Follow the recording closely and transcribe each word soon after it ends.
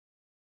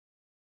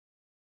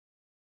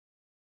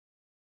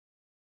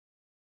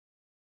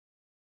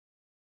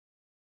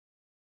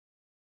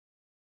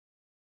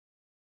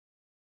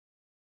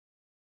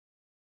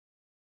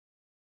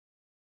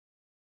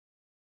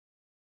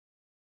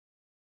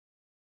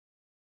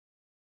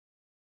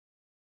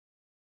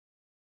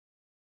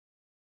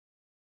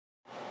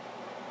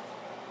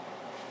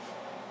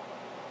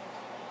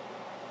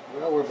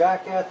Well, we're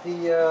back at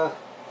the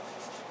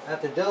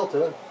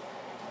Delta.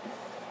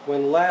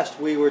 When last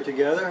we were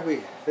together, we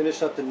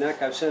finished up the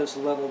neck. I've since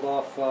leveled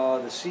off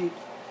the seat.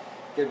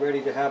 Get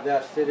ready to have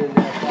that fit in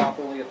there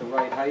properly at the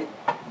right height.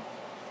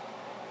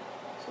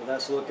 So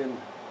that's looking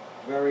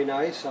very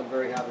nice. I'm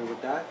very happy with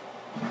that.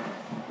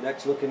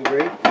 Neck's looking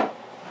great.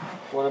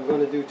 What I'm going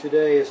to do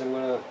today is I'm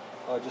going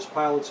to just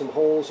pilot some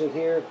holes in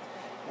here,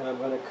 and I'm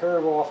going to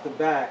curve off the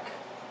back.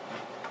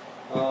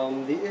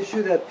 The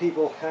issue that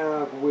people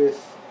have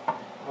with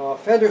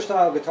Fender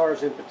style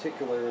guitars in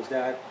particular is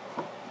that,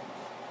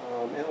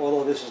 and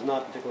although this is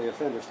not particularly a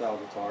Fender style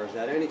guitar, is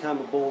that anytime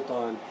a bolt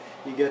on,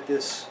 you get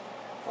this,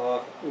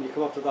 when you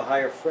come up to the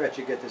higher fret,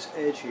 you get this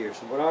edge here.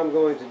 So what I'm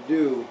going to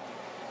do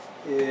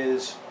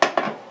is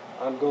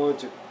I'm going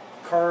to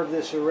carve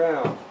this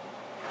around.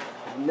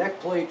 The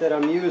neck plate that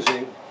I'm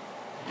using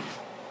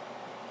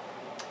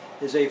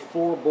is a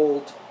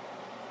 4-bolt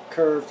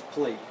curved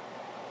plate,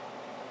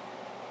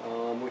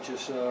 which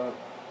is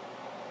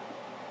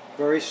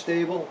very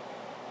stable,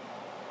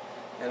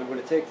 and I'm going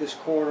to take this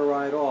corner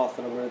right off,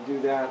 and I'm going to do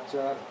that.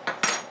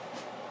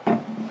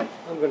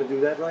 I'm going to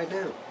do that right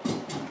now.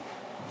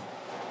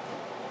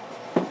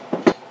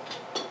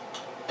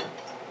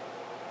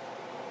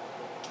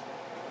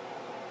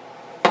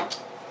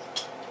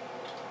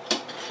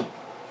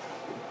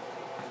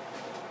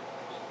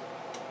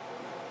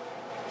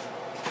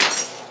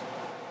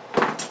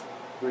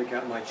 Break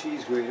out my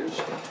cheese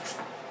graters.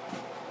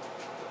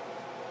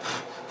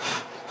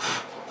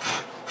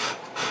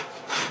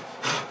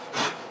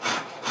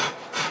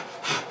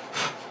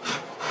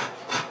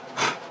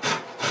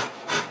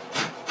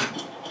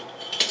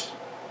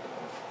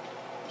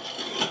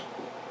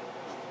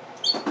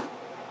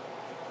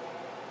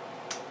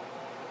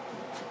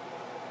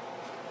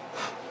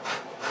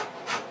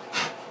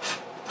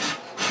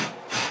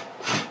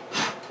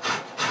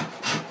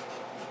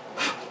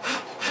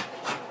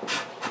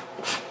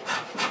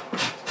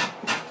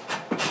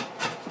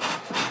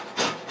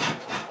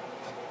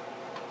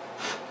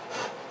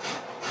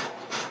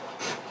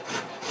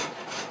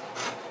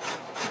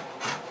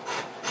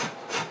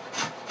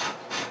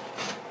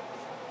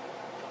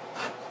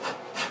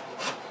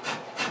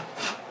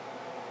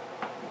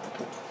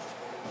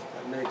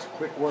 Makes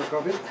quick work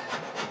of it.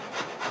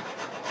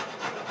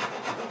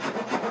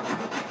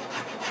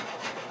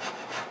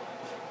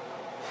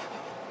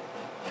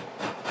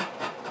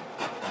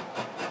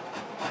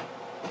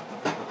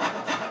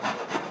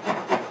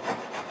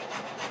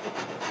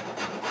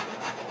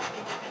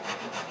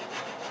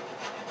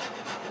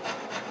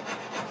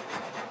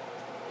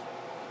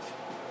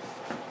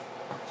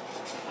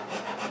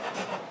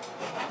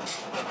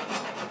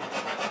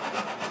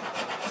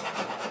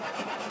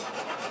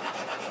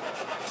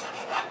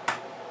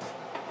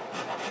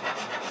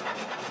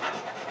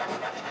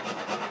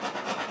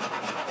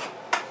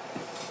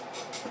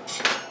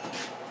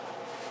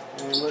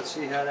 And let's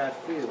see how that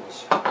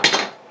feels.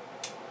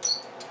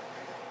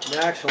 And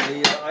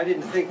actually, I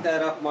didn't think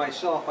that up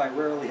myself. I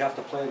rarely have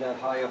to play that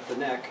high up the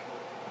neck.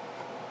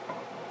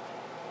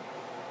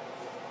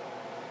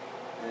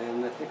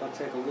 And I think I'll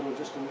take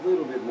just a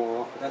little bit more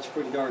off, but that's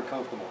pretty darn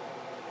comfortable.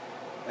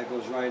 That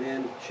goes right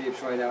in,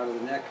 shapes right out of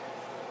the neck.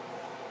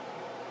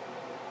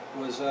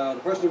 The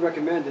person who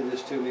recommended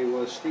this to me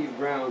was Steve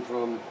Brown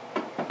from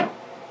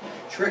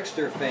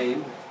Trickster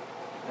fame,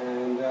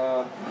 and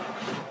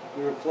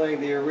we were playing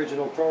the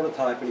original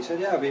prototype, and he said,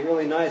 yeah, it'd be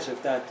really nice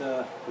if that,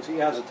 because he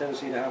has a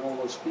tendency to have all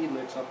those speed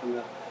licks up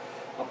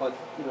at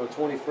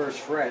 21st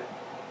fret,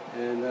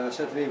 and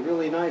said to me,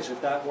 really nice if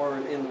that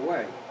weren't in the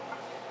way.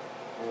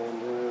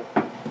 And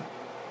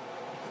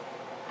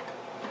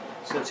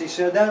since he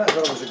said that, I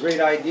thought it was a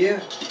great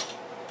idea,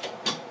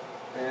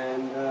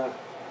 and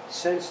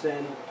since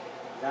then,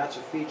 that's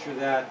a feature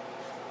that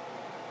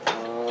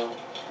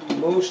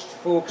most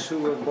folks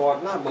who have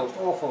bought, not most,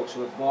 all folks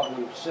who have bought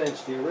them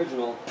since the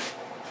original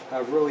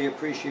have really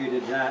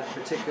appreciated that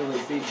particular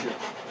feature.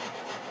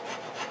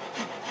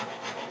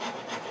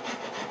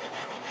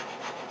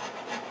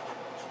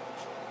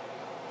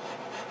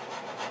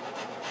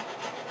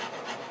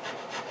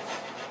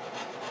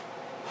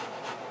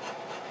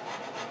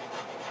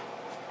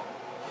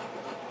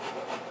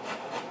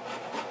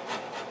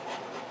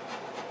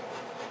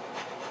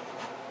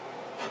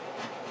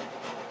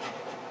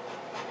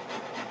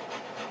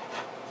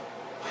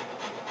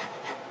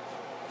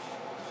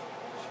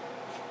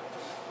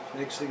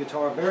 Makes the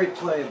guitar very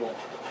playable.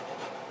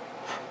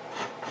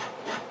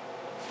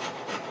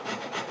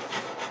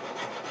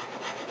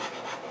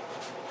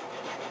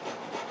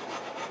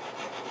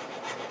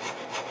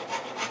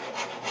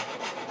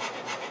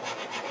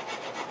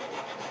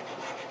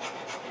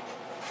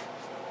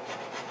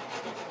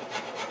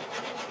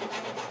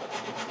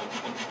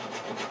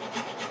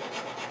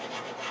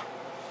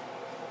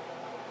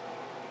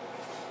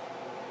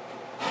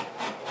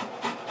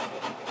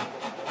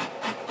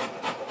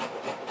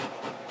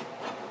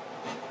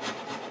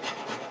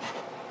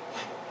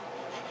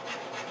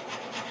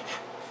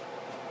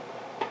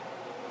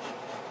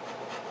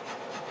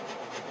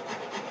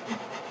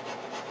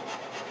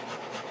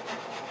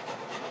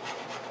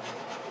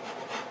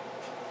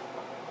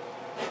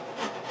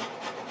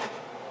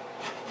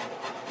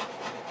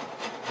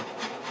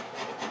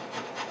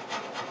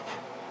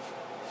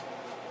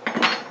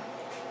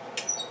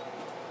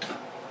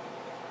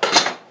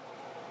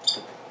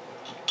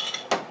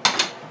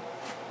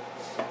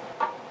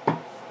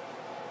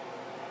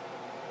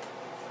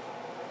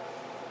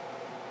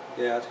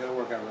 Yeah, it's going to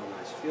work out real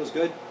nice. Feels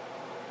good.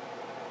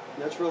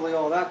 And that's really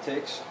all that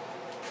takes.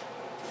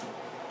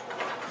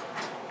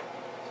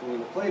 So when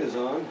the plate is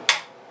on,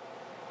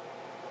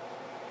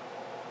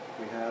 what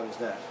we have is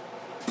that.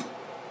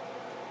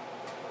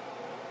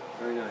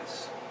 Very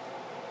nice.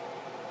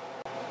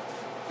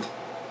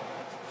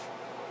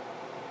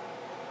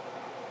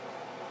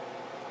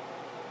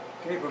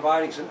 Okay,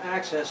 providing some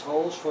access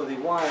holes for the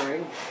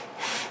wiring.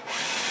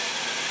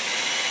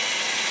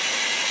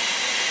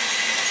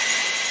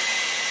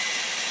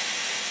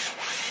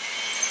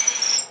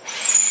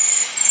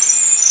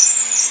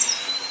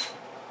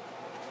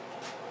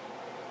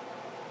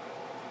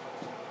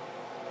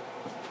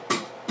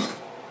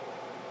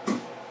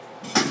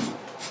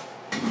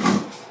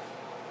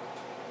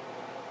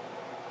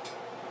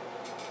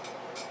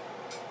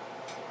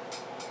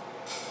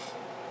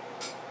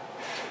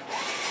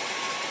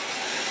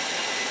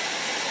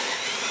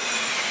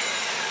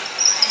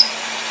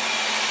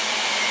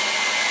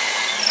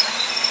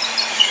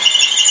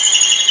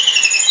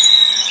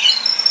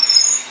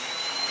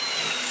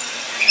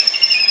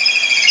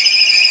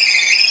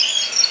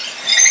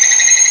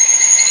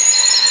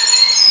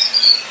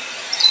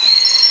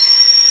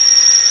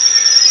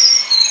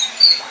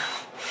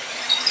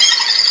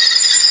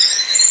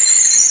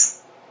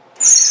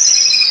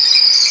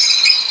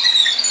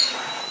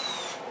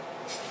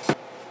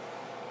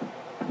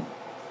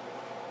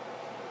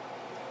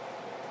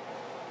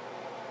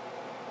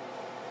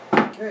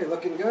 Okay,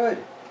 looking good.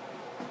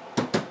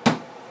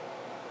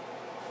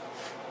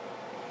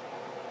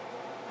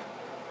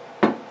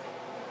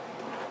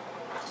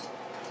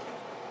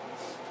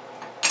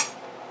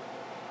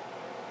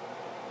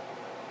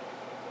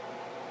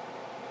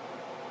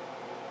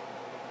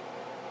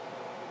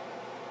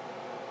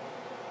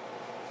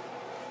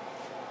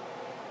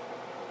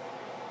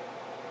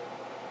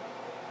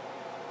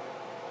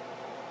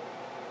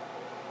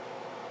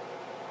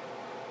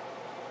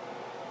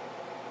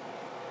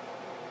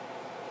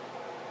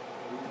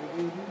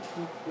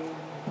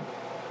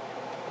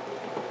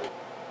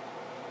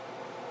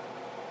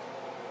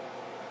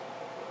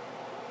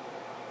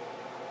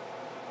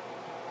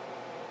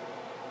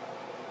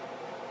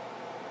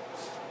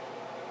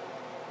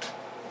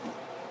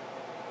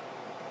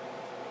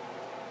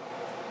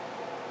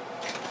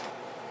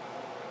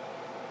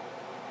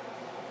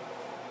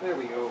 There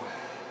we go.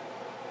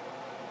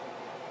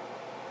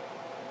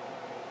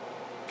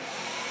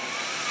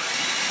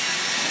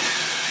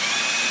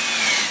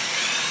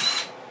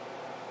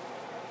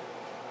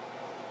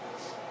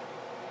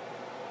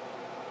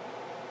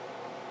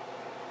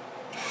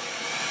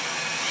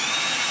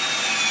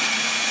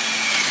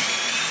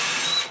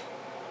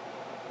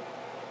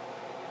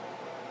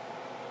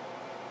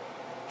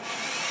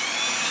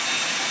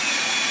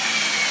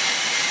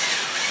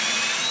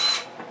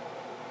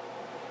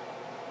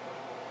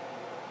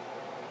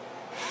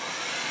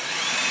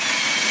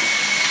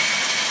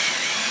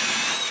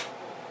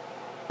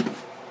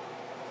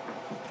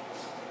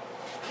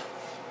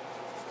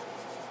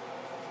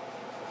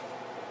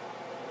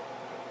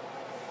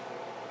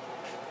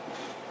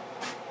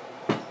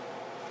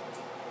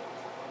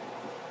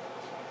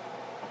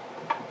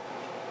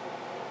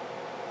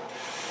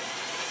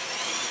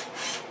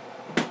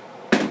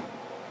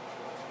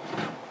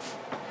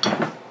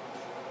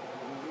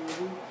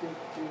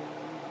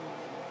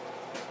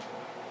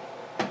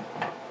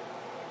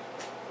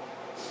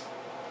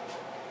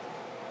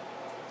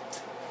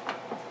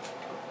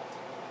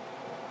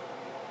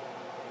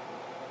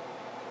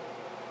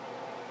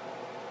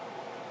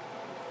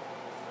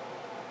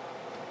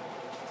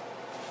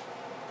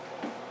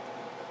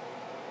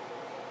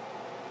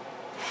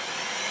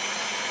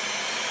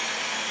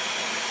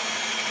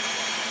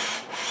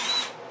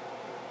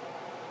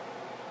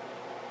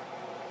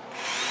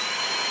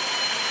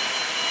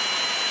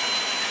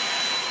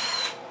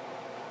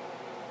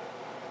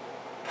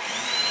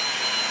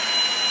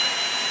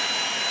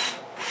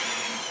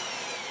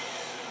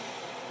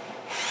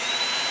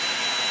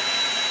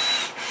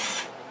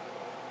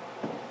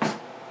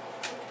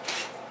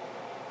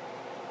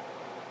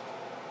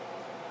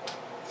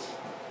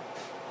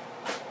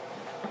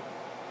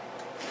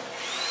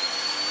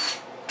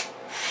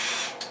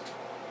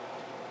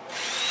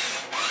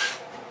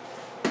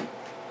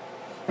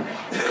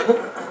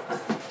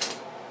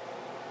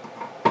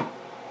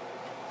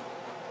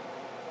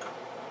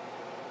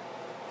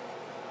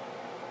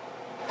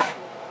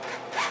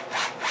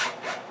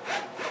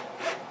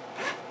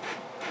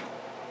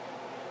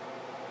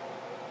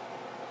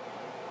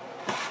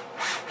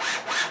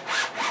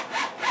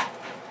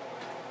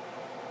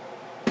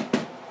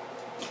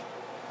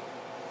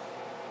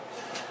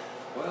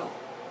 Well,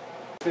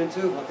 spin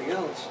tube, nothing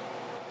else.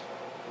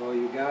 Well,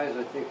 you guys,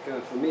 I think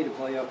for me to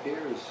play up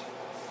here is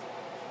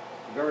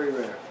very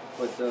rare.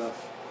 But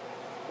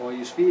all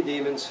you speed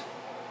demons,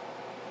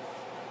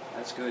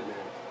 that's good, man.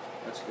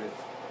 That's good.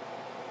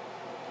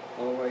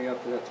 All the way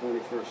up to that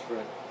 21st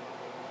fret.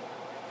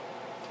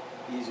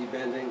 Easy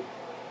bending,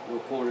 no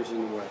corners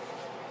in the way.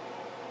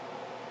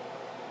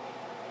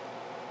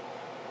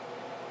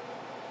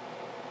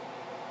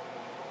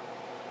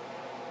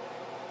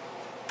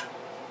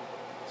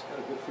 got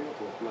a good feel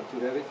to it, not too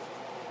heavy.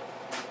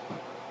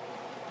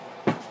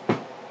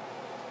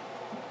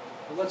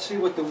 Well, let's see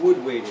what the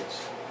wood weight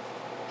is.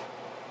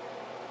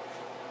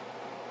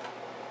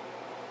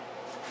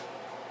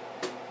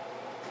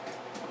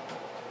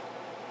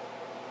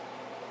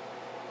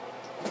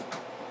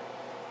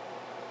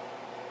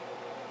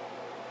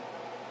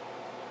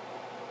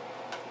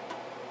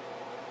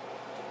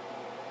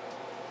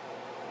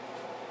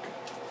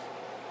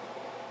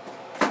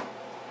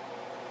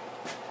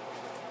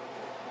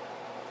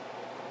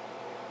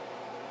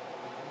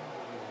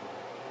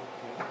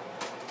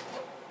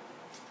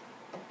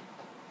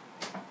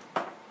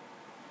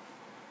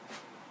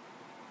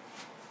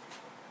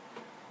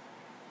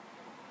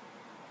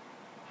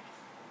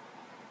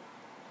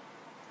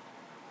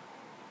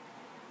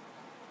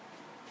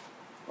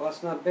 Well,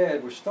 that's not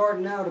bad. We're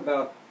starting out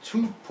about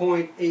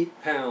 2.8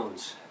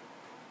 pounds.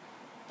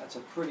 That's a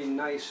pretty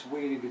nice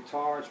weighted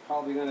guitar. It's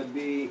probably going to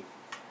be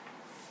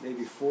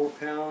maybe 4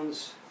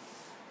 pounds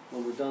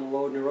when we're done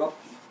loading her up.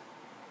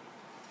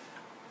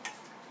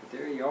 But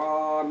there you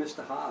are,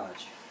 Mr.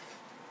 Hodge.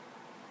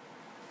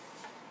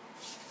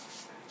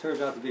 It turns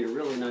out to be a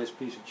really nice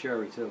piece of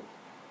cherry, too.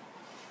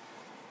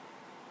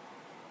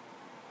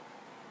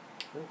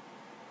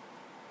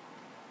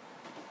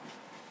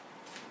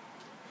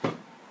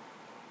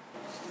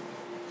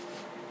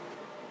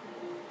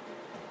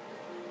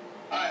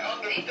 I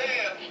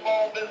understand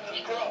small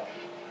business growth.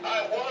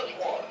 I was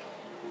one.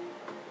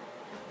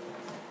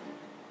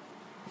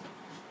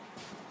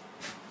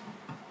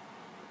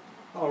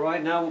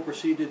 Alright, now we'll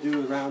proceed to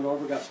do a round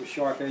over. Got some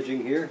sharp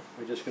edging here.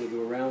 We're just going to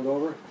do a round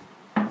over.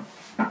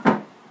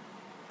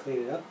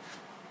 Clean it up.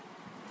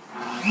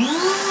 But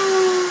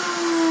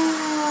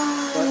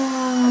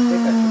I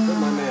think I should put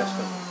my mask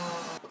on.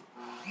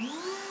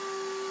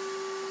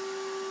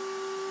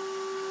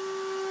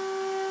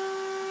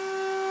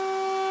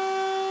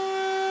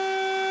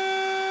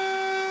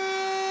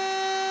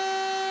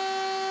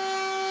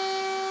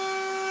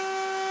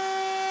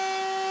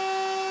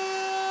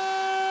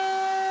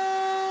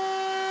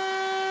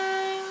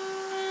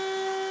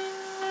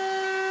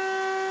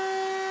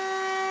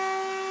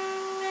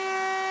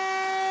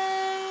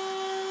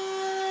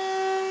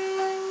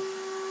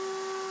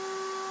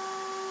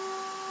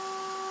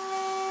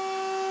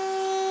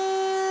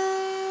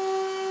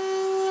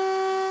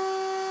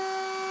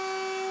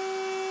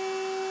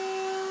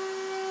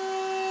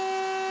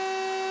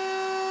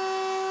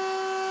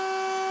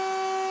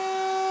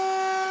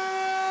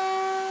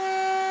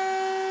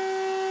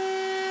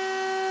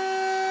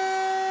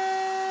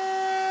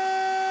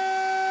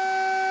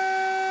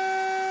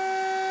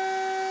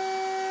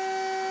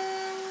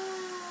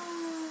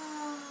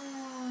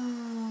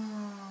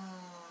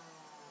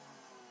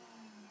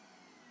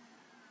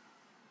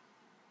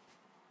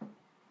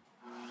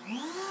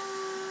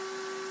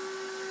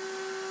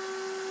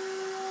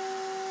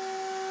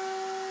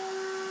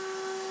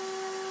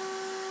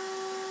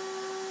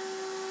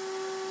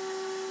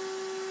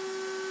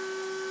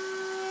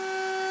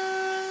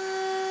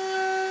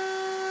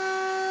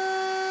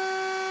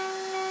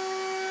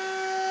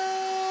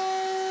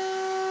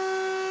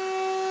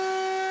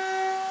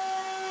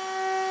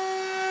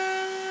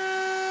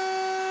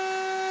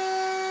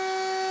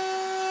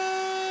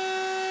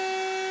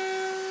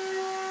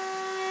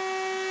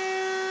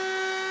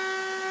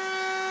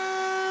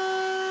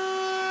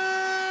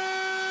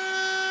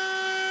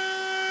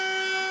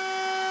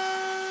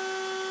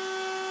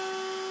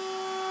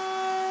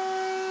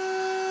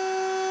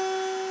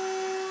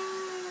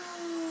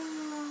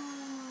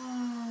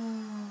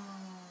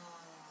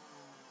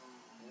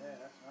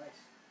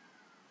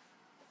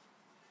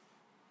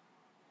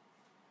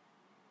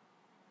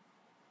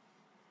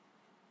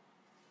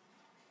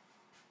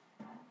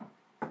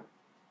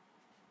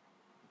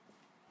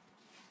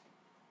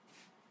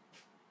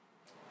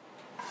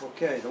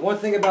 Okay, the one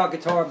thing about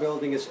guitar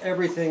building is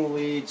everything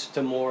leads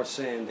to more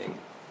sanding.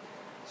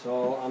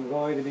 So I'm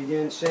going to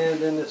begin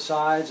sanding the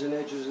sides and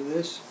edges of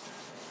this,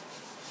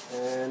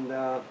 and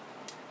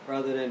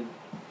rather than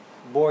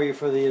bore you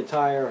for the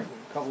entire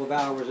couple of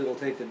hours it'll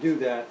take to do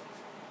that,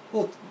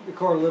 we'll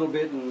record a little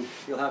bit and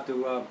you'll have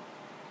to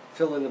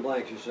fill in the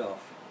blanks yourself.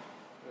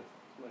 That's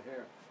my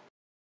hair.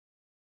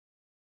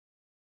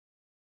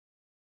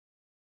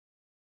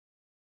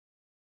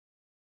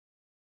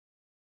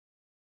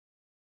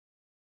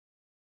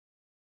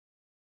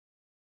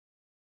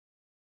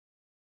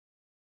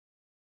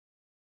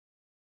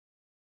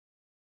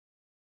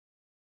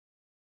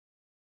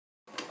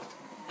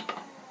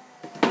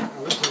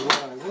 Now, this is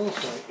what I will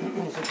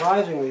say.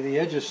 Surprisingly, the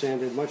edges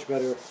sanded much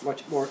better,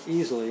 much more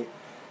easily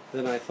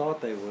than I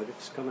thought they would.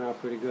 It's coming out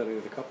pretty good. I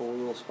got a couple of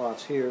little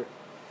spots here,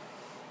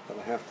 but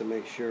I have to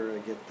make sure I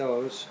get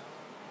those.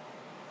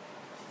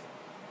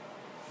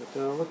 But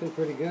looking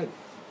pretty good.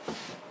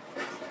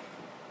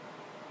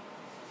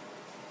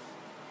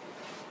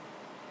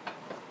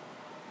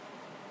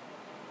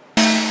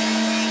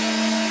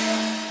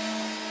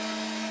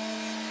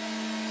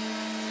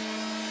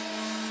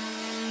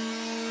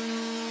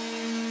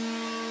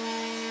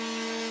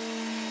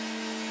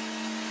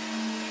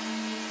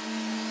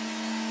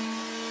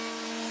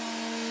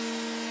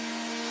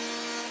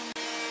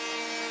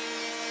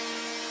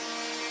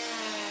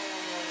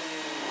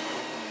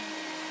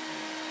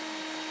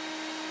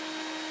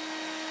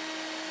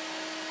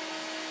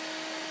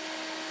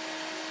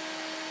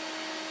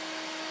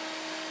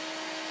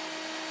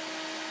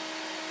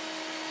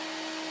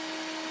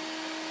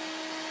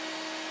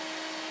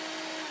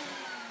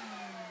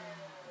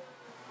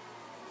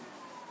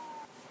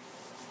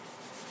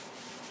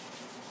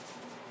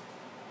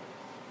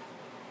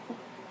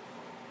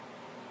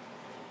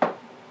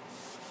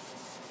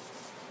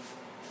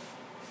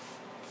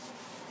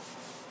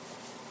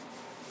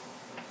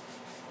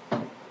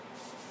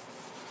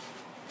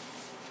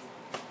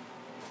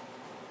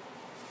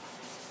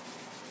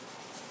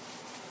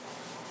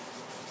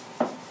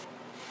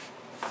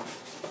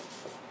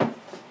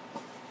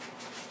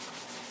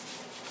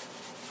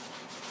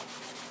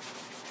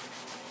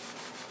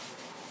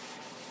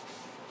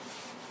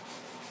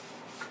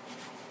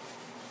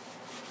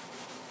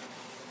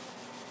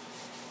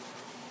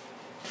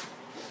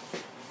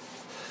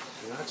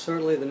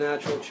 certainly the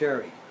natural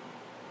cherry.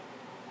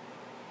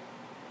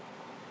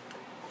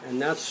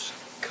 And that's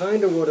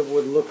kind of what it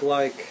would look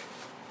like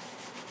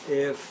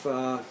if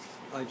I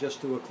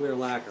just do a clear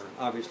lacquer.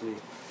 Obviously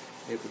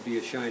it would be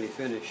a shiny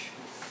finish,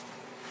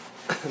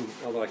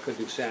 although I could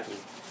do satin.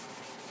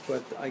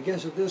 But I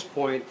guess at this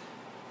point,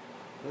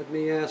 let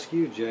me ask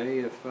you, Jay,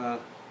 if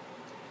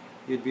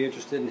you'd be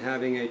interested in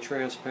having a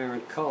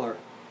transparent color.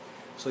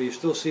 So you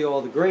still see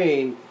all the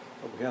grain,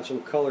 but we have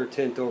some color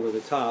tint over the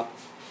top.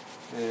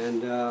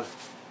 And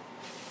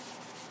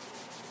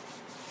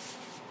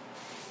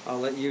I'll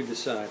let you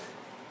decide.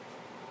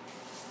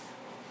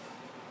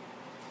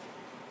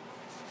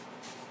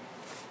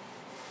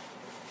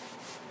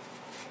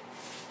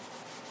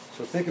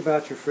 So think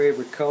about your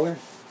favorite color,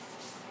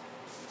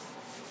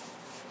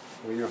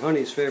 or your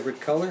honey's favorite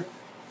color,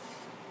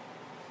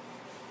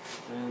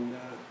 and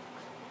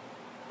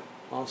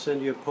I'll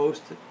send you a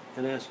post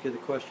and ask you the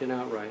question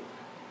outright.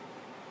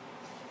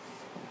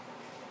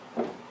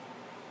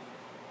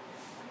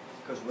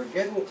 Because we're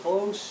getting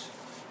close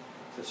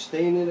to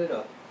staining it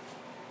up.